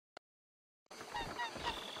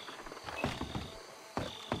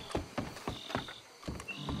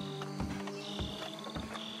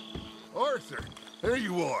Arthur, there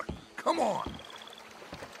you are. Come on.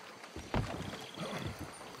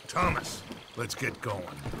 Thomas, let's get going.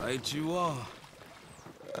 Right you are.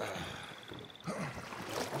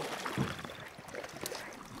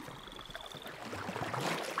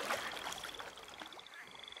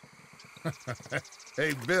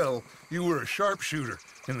 Hey, Bill, you were a sharpshooter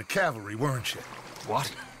in the cavalry, weren't you? What?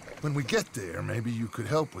 When we get there, maybe you could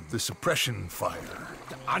help with the suppression fire.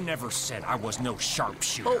 I never said I was no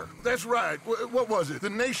sharpshooter. Oh, that's right. What was it?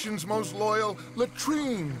 The nation's most loyal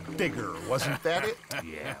latrine digger, wasn't that it?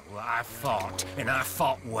 Yeah, well, I fought, and I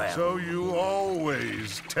fought well. So you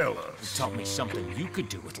always tell us. Taught me something you could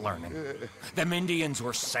do with learning. Them Indians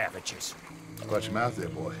were savages. Watch your mouth there,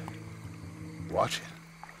 boy. Watch it.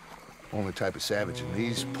 Only type of savage in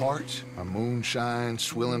these parts are moonshine,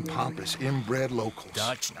 swilling, pompous, inbred locals.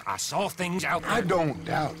 Dutch, I saw things out there. I don't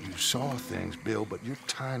doubt you saw things, Bill, but your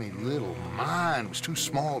tiny little mind was too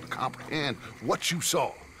small to comprehend what you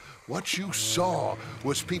saw. What you saw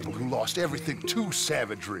was people who lost everything to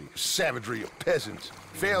savagery. Savagery of peasants.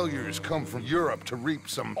 Failures come from Europe to reap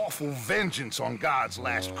some awful vengeance on God's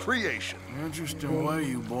last creation. Interesting way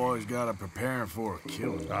you boys got to preparing for a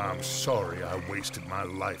killing. I'm sorry I wasted my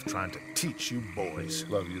life trying to teach you boys.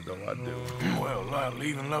 Love you though, I do. Well,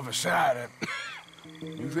 leaving love aside,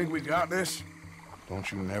 you think we got this? Don't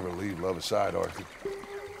you never leave love aside, Arthur.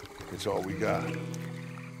 It's all we got.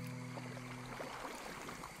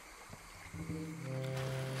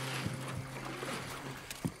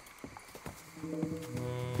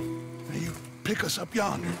 You pick us up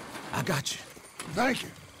yonder. I got you. Thank you.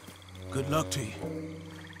 Good luck to you.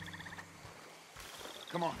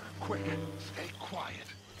 Come on, quick. Stay quiet.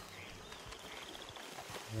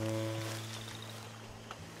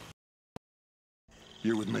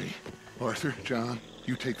 You're with me. Arthur, John,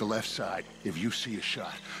 you take the left side. If you see a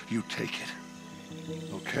shot, you take it.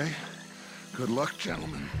 Okay? Good luck,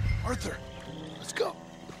 gentlemen. Arthur, let's go.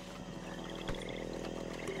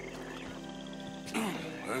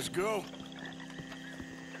 Let's go.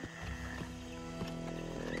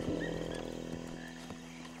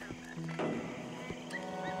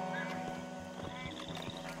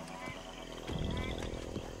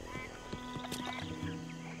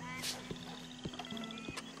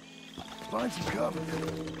 Find some cover.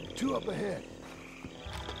 Two up ahead.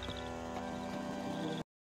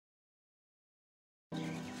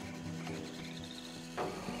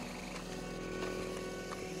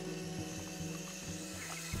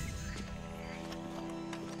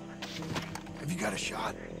 Have you got a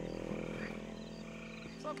shot?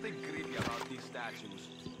 Something creepy about these statues.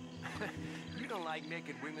 You don't like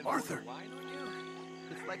naked women Arthur! with wine on you?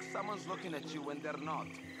 It's like someone's looking at you when they're not.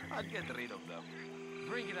 I'd get rid of them.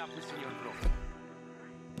 Bring it up to Senor Group.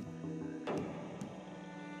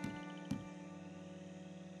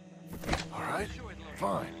 All right,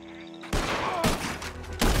 fine.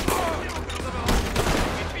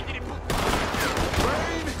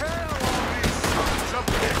 Rain hell on these sons of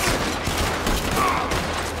bitches!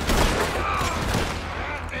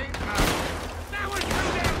 That ain't nothing. Now we're too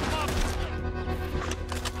damn close!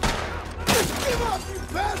 Give up, you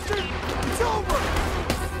bastard! It's over!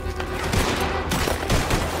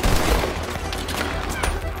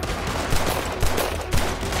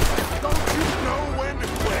 Don't you know when to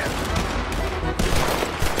quit?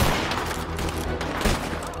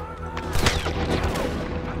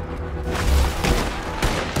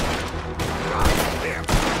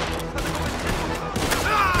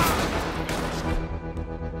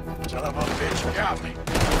 Son of a bitch got me.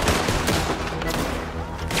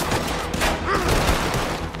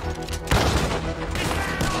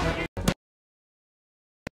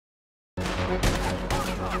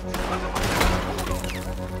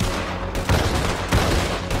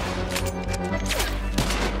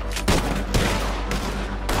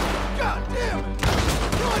 God damn it!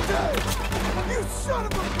 Dante! You son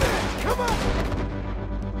of a bitch! Come on!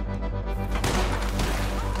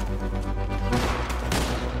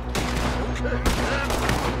 Okay, and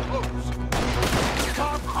close.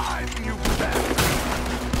 Stop hiding, you bastard!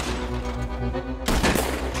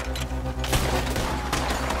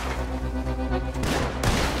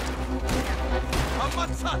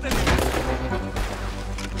 Ammazzateli!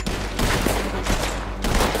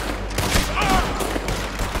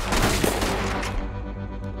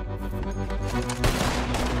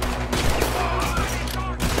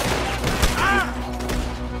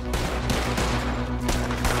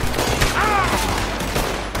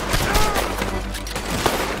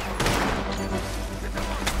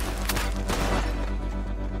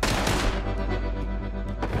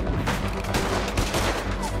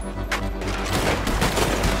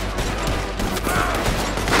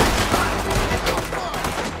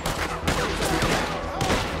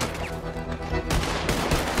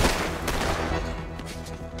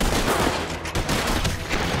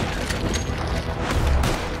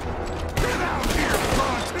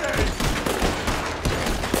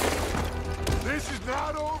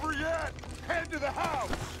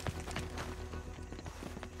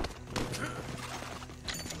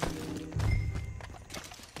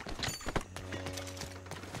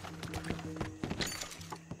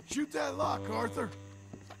 Shoot that lock, Arthur.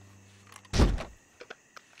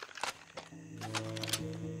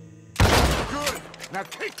 Good. Now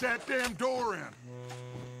kick that damn door in.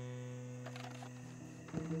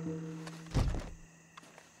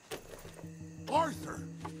 Arthur!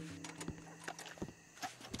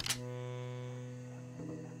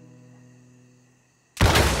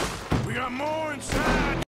 We got more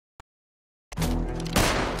inside!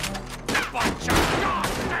 Bunch of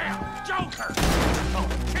goddamn jokers! I'll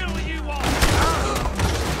kill you all!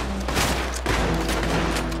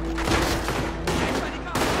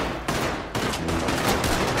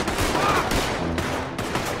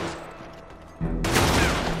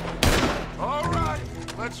 All right,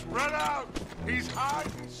 let's run out. He's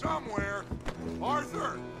hiding somewhere.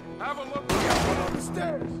 Arthur, have a look. We got one on the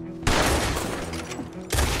stairs!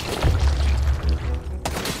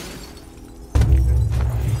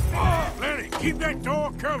 Oh, Lenny, keep that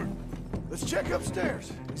door covered. Let's check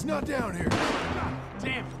upstairs. He's not down here. God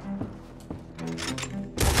damn it!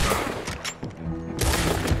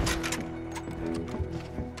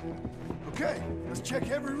 Okay, let's check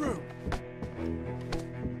every room.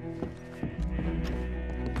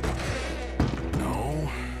 No.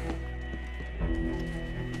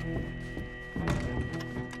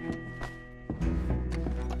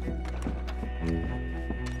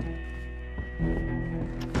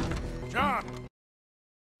 John!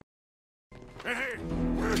 Hey!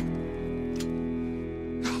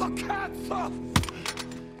 Oh, cazzo!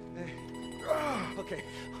 Okay,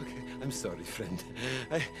 I'm sorry, friend.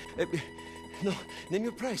 No, name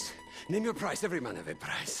your price. Name your price. Every man have a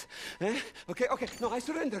price. Okay, no, I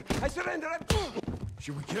surrender.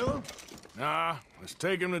 Should we kill him? Nah, let's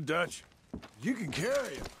take him to Dutch. You can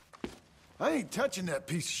carry him. I ain't touching that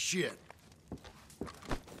piece of shit.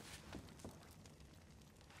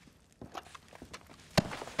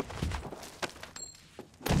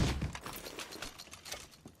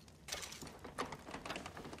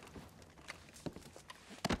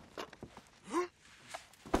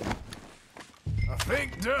 I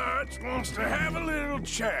think Dutch wants to have a little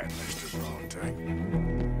chat, Mr. Bronte.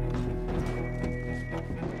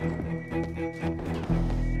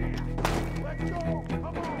 Let's go!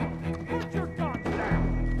 Come on! Put your guns down!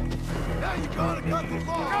 Now you're gonna cut the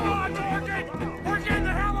law! Come on, Morgan! We're getting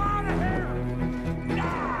the hell out of here!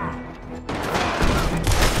 Nah!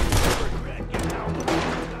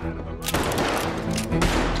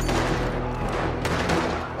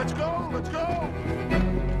 Let's go, let's go.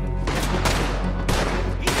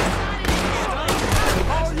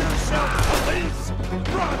 Call yourself police!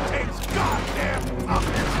 Bronte's goddamn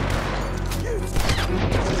puppets! You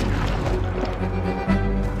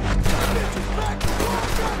bitches back to your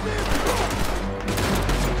goddamn door!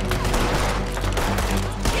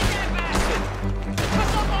 Get that bastard!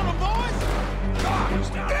 What's up on the boys? God,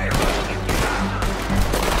 damn!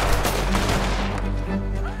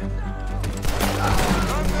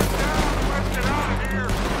 Run this down and let's get out of here.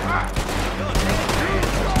 You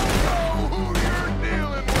don't know who you're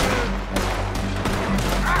dealing with.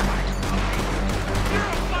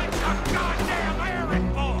 You're a bunch of goddamn errand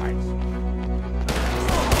boys!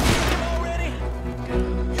 Already?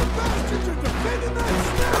 You bastards are defending that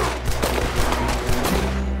snake!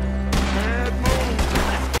 Bad move.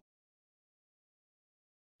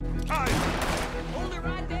 Hold it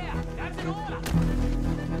right there! That's an order!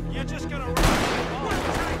 You're just gonna run! We're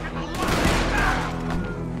taking the line now!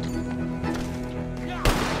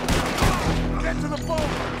 Get to the boat!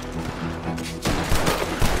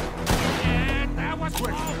 Yeah, that was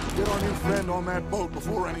Quick, close! get our new friend on that boat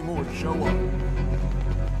before any more show up.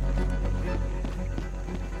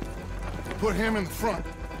 Put him in the front.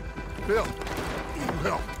 Bill, you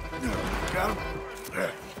help. Got him?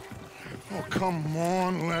 Oh, come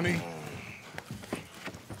on, Lenny.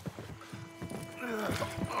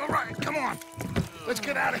 All right, come on. Let's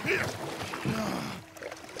get out of here.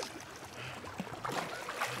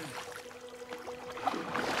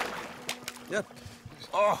 Yep.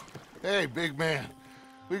 Oh, hey, big man.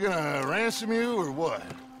 We gonna ransom you or what?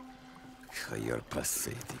 You're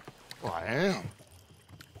pathetic. Well, I am.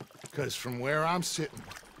 Because from where I'm sitting,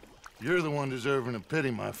 you're the one deserving of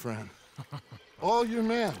pity, my friend. All your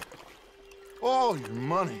men, all your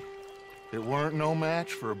money, it weren't no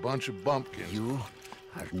match for a bunch of bumpkins. You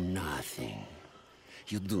are nothing.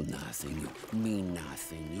 You do nothing. You mean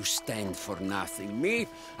nothing. You stand for nothing. Me,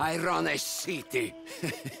 I run a city.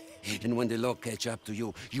 And when the law catch up to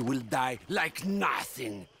you, you will die like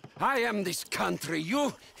nothing. I am this country.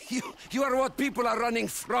 You are what people are running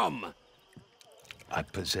from. I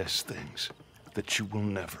possess things that you will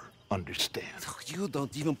never, understand. You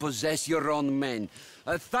don't even possess your own men.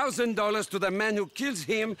 $1,000 to the man who kills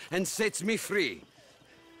him and sets me free.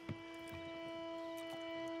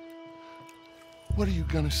 What are you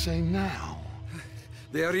gonna say now?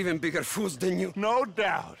 They are even bigger fools than you. No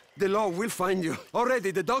doubt. The law will find you.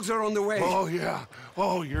 Already, the dogs are on the way. Oh, yeah.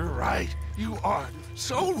 Oh, you're right. You are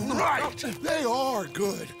so right. They are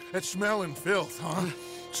good at smelling filth, huh?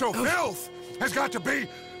 So filth has got to be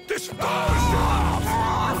disposed of!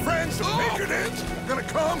 Our friends the Pinkertons gonna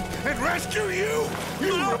come and rescue you!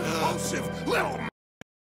 You repulsive little m***.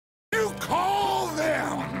 You call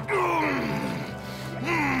them!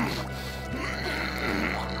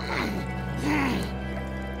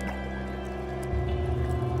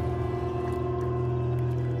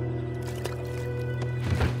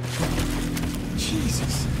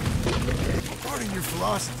 Jesus. Part of your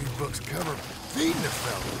philosophy books cover feeding a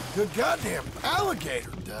fella to a goddamn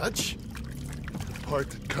alligator, Dutch. The part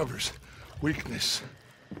that covers weakness.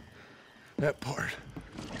 That part.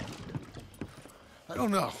 I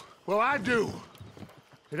don't know. Well, I do.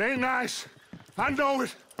 It ain't nice. I know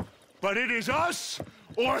it. But it is us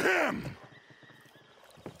or him.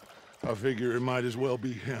 I figure it might as well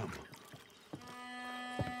be him.